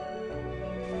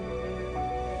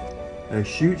A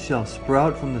shoot shall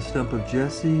sprout from the stump of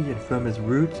Jesse, and from his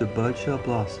roots a bud shall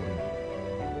blossom.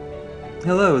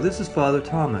 Hello, this is Father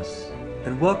Thomas,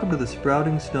 and welcome to the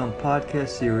Sprouting Stump podcast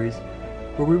series,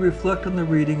 where we reflect on the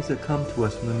readings that come to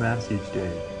us from the Mass each day.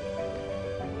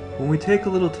 When we take a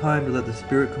little time to let the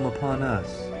Spirit come upon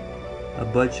us, a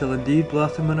bud shall indeed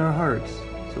blossom in our hearts,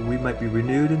 so we might be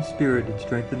renewed in spirit and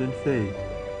strengthened in faith,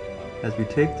 as we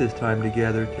take this time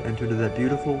together to enter into that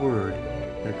beautiful word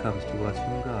that comes to us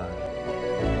from God.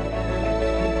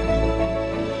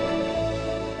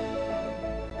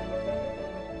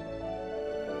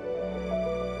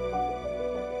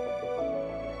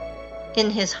 In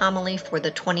his homily for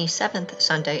the 27th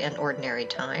Sunday in Ordinary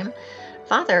Time,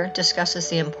 Father discusses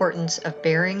the importance of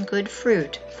bearing good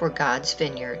fruit for God's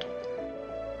vineyard.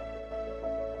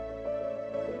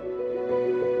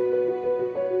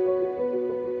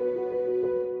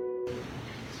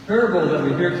 This parable that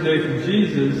we hear today from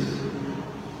Jesus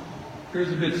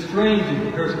appears a bit strange in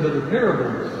comparison to other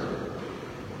parables.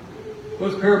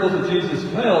 Most parables that Jesus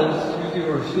tells usually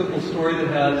are a simple story that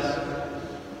has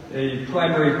a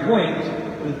primary point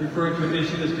that is referring to an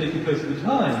issue that's taking place at the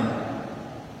time.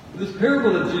 This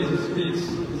parable that Jesus speaks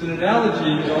is an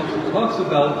analogy that also talks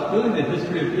about really the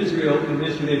history of Israel and the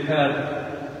issue they've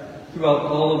had throughout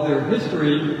all of their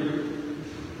history.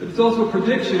 But it's also a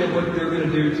prediction of what they're going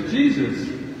to do to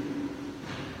Jesus.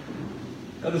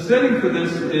 Now the setting for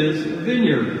this is a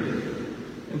vineyard.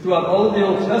 And throughout all of the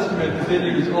Old Testament, the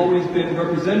vineyard has always been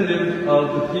representative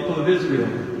of the people of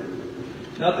Israel.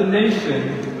 Not the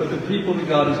nation, but the people that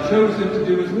God has chosen to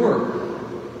do His work,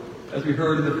 as we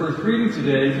heard in the first reading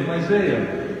today from Isaiah.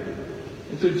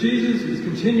 And so Jesus is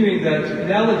continuing that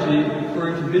analogy,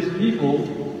 referring to His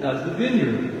people as the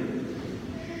vineyard.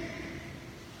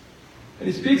 And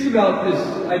He speaks about this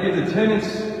idea of the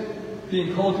tenants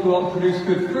being called to go out and produce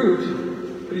good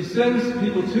fruit, but He sends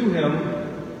people to Him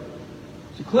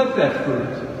to collect that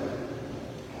fruit.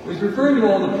 He's referring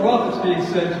to all the prophets being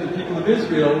sent to the people of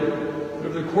Israel, but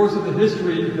over the course of the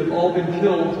history have all been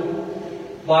killed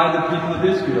by the people of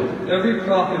Israel. Every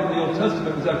prophet in the Old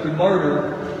Testament was actually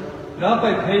martyred, not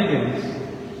by pagans,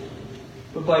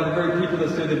 but by the very people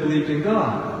that said they believed in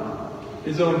God,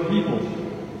 His own people.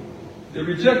 They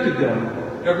rejected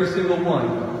them, every single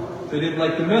one. They didn't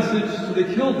like the message, so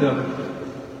they killed them.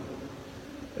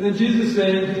 And then Jesus is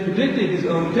saying, He's predicting His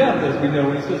own death, as we know.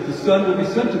 When He says the Son will be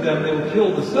sent to them, they will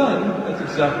kill the Son. That's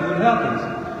exactly what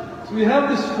happens. So we have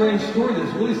this strange story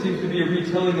that really seems to be a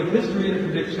retelling of history and a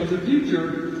prediction of the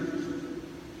future.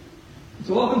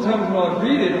 So oftentimes when I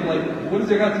read it, I'm like, what does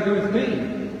that got to do with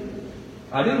me?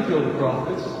 I didn't kill the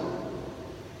prophets.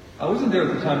 I wasn't there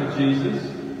at the time of Jesus.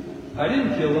 I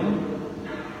didn't kill them.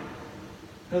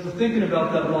 I was thinking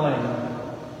about that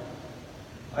line.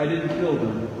 I didn't kill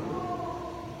them.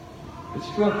 It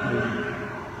struck me.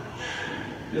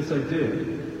 Yes, I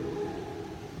did.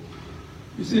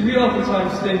 You see, we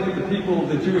oftentimes think that the people,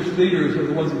 the Jewish leaders, are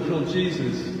the ones that killed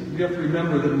Jesus. We have to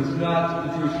remember that it was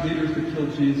not the Jewish leaders that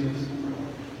killed Jesus.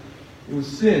 It was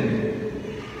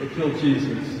sin that killed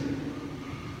Jesus.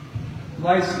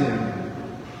 My sin.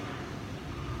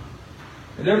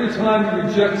 And every time we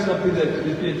reject something that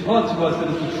is being taught to us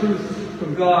that is the truth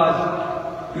from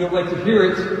God, we don't like to hear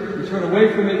it, we turn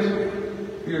away from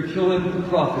it, we are killing the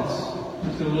prophets,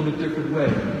 just in a little bit different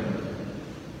way.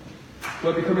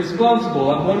 So I become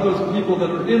responsible. I'm one of those people that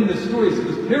are in this story. So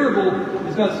this parable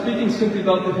is not speaking simply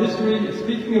about the history, it's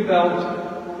speaking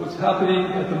about what's happening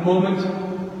at the moment,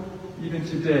 even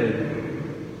today.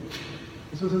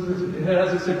 So it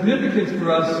has a significance for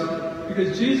us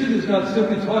because Jesus is not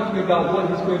simply talking about what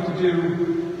He's going to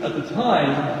do at the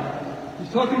time.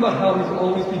 He's talking about how He's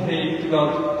always behaved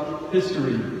throughout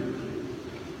history.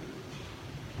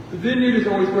 The vineyard is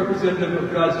always representative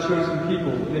of God's chosen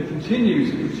people, and it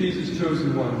continues with Jesus'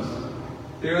 chosen ones.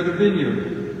 They are the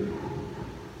vineyard.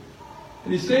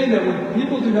 And He's saying that when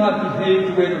people do not behave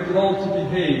the way they're called to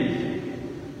behave,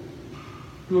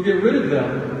 He will get rid of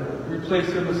them and replace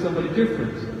them with somebody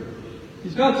different.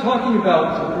 He's not talking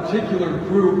about a particular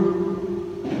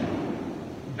group,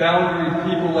 boundary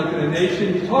people like in a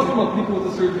nation. He's talking about people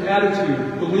with a certain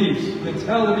attitude, beliefs,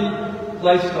 mentality,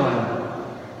 lifestyle.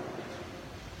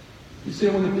 You say,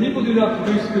 when the people do not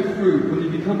produce good fruit, when you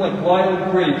become like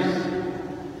wild grapes,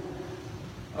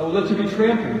 I will let you be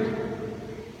trampled.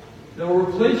 I will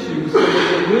replace you with someone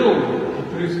that will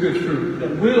produce good fruit,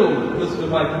 that will listen to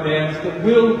my commands, that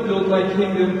will build my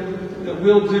kingdom, that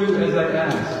will do as I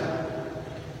ask.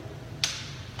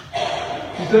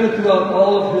 He's done it throughout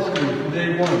all of history from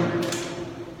day one.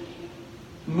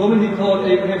 The moment He called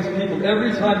Abraham's people,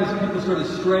 every time His people started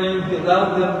straying, He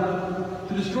allowed them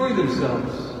to destroy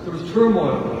themselves. There was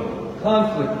turmoil,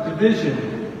 conflict,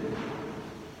 division.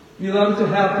 He allowed it to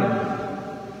happen.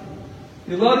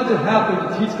 He allowed it to happen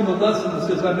to teach them a lesson that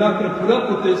says, I'm not going to put up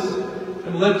with this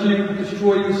and let you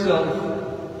destroy yourself.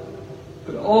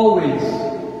 But always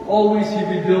he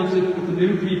rebuilds it with a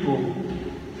new people,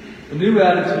 a new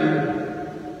attitude,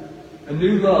 a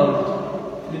new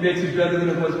love, and he makes it better than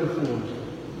it was before.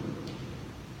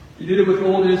 He did it with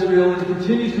old Israel, and he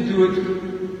continues to do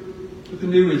it with the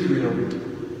new Israel,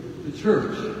 the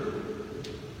church.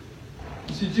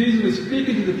 You see, Jesus was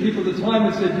speaking to the people at the time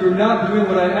and said, you're not doing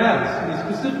what I asked. And he's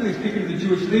specifically speaking to the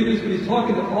Jewish leaders, but he's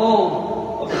talking to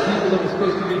all of the people that were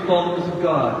supposed to be followers of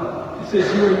God. He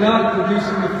says, you are not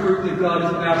producing the fruit that God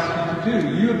has asked you to do.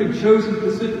 You have been chosen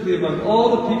specifically among all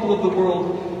the people of the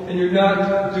world, and you're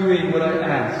not doing what I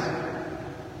ask.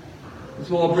 And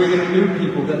so I'll bring in a new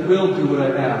people that will do what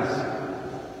I ask.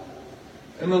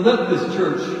 And I'll let this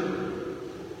church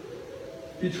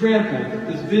be trampled,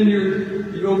 this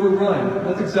vineyard be overrun.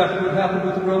 That's exactly what happened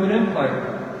with the Roman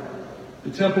Empire.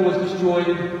 The temple was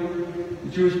destroyed,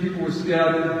 the Jewish people were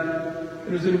scattered, and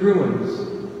it was in ruins.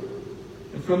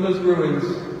 And from those ruins,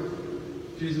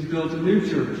 Jesus built a new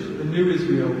church, a new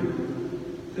Israel,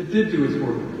 that did do his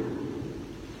work.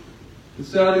 But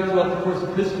sadly, throughout the course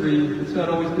of history, it's not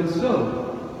always been so.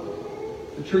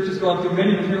 The church has gone through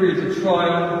many periods of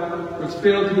trial where it's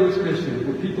failed to do its mission,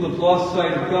 where people have lost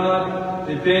sight of God,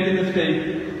 they abandon the faith,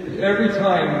 and every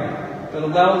time that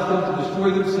allows them to destroy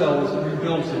themselves and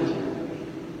rebuilds it.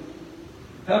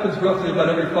 It happens roughly about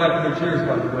every 500 years,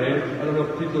 by the way. I don't know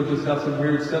if people just have some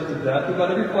weird sense of that, but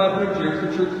about every 500 years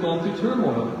the church has gone through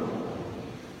turmoil.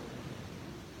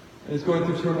 And it's going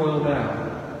through turmoil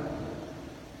now.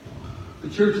 The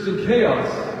church is in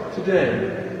chaos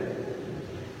today.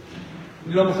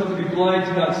 You almost have to be blind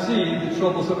to not see the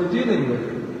troubles that we're dealing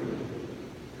with.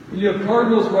 When you have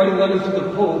cardinals writing letters to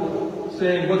the Pope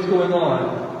saying what's going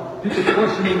on, people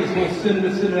questioning this whole sin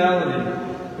and sinality,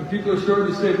 when people are starting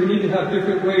to say we need to have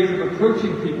different ways of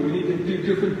approaching people, we need to do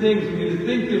different things, we need to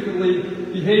think differently,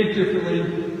 behave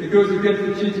differently, it goes against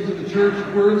the teachings of the church,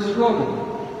 we're in struggle.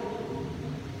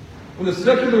 When the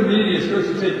secular media starts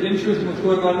to take interest in what's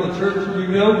going on in the church, you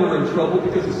know we're in trouble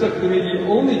because the secular media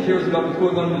only cares about what's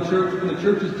going on in the church when the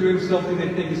church is doing something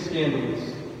they think is scandalous.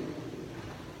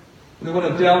 And they want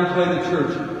to downplay the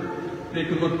church, make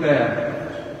it look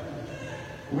bad.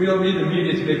 We don't need the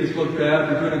media to make us look bad.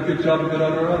 We're doing a good job of it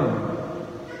on our own.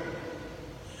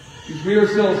 Because we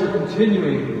ourselves are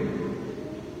continuing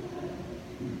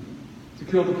to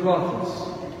kill the prophets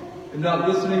and not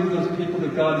listening to those people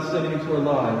that God is sending into our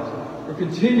lives. We're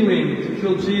continuing to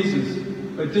kill Jesus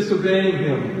by disobeying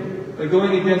him, by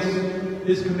going against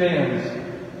his commands,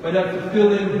 by not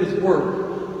fulfilling his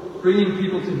work, bringing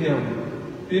people to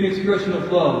him, being an expression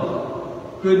of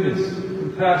love, goodness,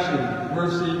 compassion,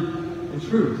 mercy, and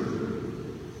truth.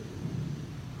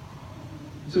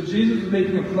 So Jesus is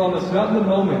making a promise, not in the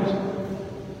moment,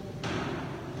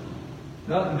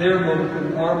 not in their moment, but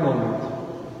in our moment.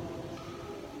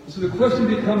 So the question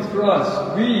becomes for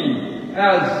us, we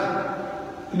as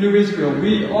the new Israel,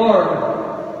 we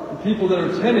are the people that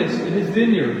are tenants in his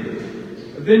vineyard.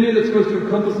 A vineyard that's supposed to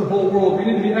encompass the whole world. We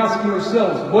need to be asking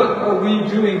ourselves, what are we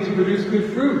doing to produce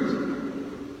good fruit?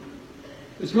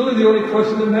 It's really the only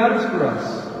question that matters for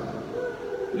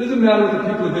us. It doesn't matter what the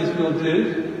people of Israel did.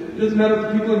 It doesn't matter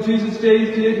what the people in Jesus'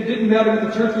 days did. It didn't matter what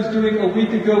the church was doing a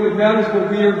week ago. It matters what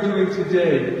we are doing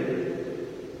today.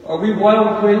 Are we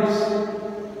wild grapes?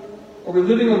 Are we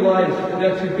living a life that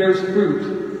actually bears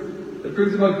fruit? That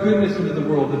brings about goodness into the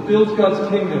world, that builds God's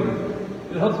kingdom,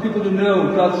 that helps people to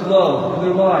know God's love in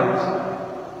their lives?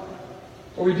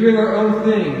 Are we doing our own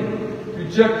thing,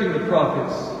 rejecting the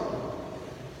prophets,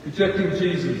 rejecting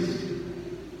Jesus,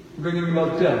 and bringing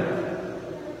about death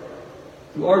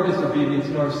through our disobedience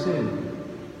and our sin?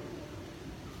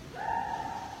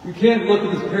 We can't look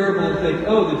at this parable and think,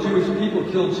 oh, the Jewish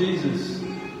people killed Jesus.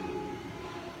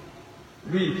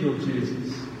 We killed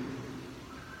Jesus.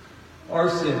 Our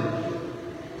sin,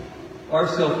 our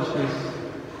selfishness,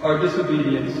 our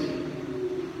disobedience,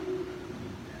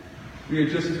 we are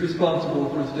just as responsible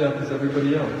for his death as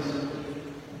everybody else.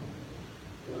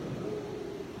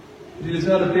 He does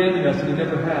not abandon us, and he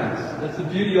never has. That's the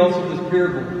beauty also of this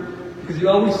parable. Because he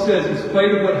always says, in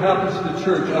spite of what happens to the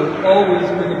church, I will always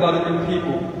bring about a new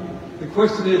people. The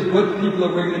question is, what people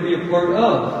are we going to be a part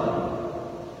of?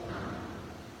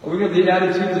 Are we going to have the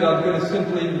attitude that I'm going to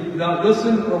simply not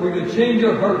listen? Or are we going to change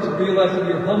our hearts and realize that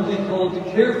we are humbly called to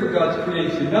care for God's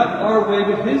creation? Not our way,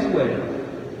 but his way.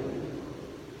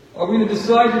 Are we going to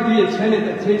decide to be a tenant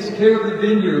that takes care of the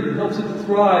vineyard and helps it to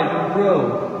thrive and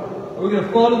grow? Are we going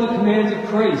to follow the commands of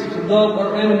Christ to love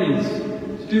our enemies,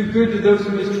 to do good to those who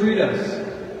mistreat us,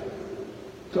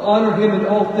 to honor Him in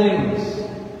all things,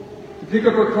 to pick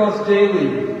up our cross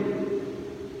daily,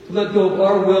 to let go of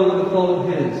our will and to follow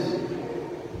His.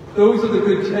 Those are the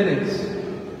good tenets.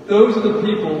 Those are the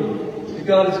people that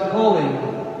God is calling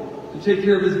to take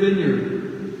care of His vineyard.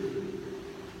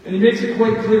 And He makes it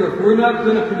quite clear, if we're not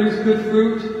going to produce good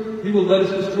fruit, He will let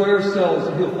us destroy ourselves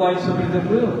and He'll find somebody that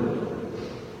will.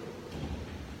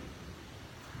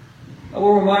 I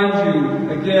will remind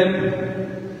you again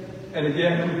and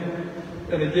again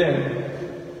and again,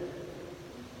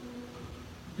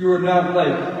 you are not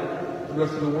like the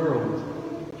rest of the world.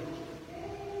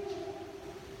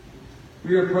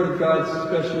 We are part of God's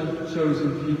special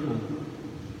chosen people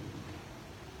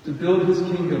to build His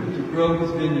kingdom, to grow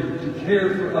His vineyard, to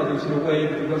care for others in a way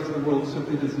that the rest of the world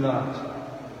simply does not.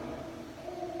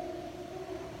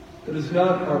 That is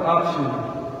not our option.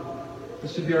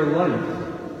 This should be our life.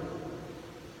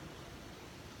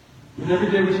 And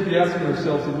every day we should be asking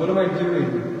ourselves, what am I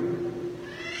doing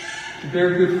to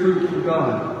bear good fruit for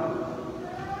God?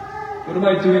 What am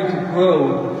I doing to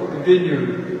grow the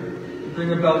vineyard, to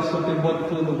bring about something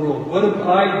wonderful in the world? What am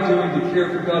I doing to care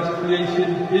for God's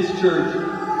creation, His church,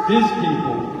 His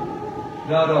people,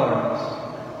 not ours?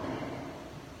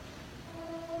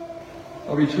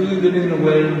 Are we truly living in a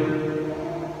way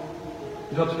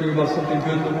that helps bring about something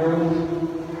good in the world?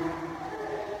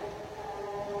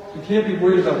 We can't be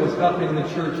worried about what's happening in the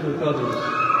church with others.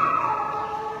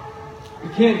 We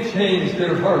can't change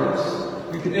their hearts.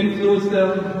 We can influence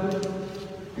them.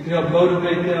 We can help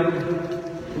motivate them.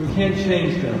 But we can't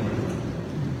change them.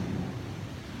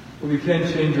 But we can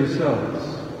change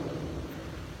ourselves.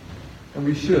 And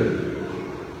we should.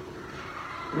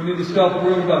 We need to stop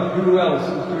worrying about who else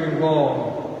is doing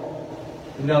wrong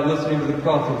and not listening to the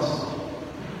prophets.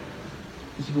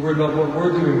 We should be worried about what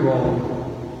we're doing wrong.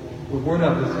 But we're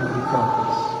not listening to the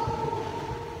prophets.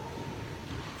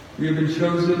 We have been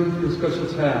chosen for a special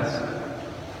task,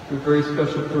 for a very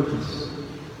special purpose.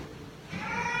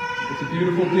 It's a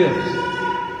beautiful gift,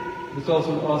 but it's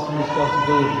also an awesome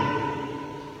responsibility.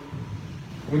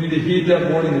 We need to heed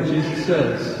that warning that Jesus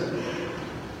says,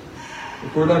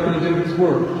 if we're not going to do His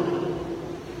work,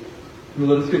 He'll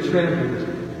let us get trampled,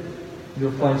 and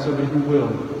He'll find somebody who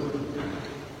will.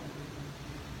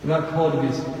 We're not called to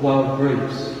be wild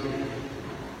grapes.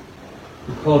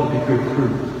 We're called to be good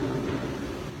fruit.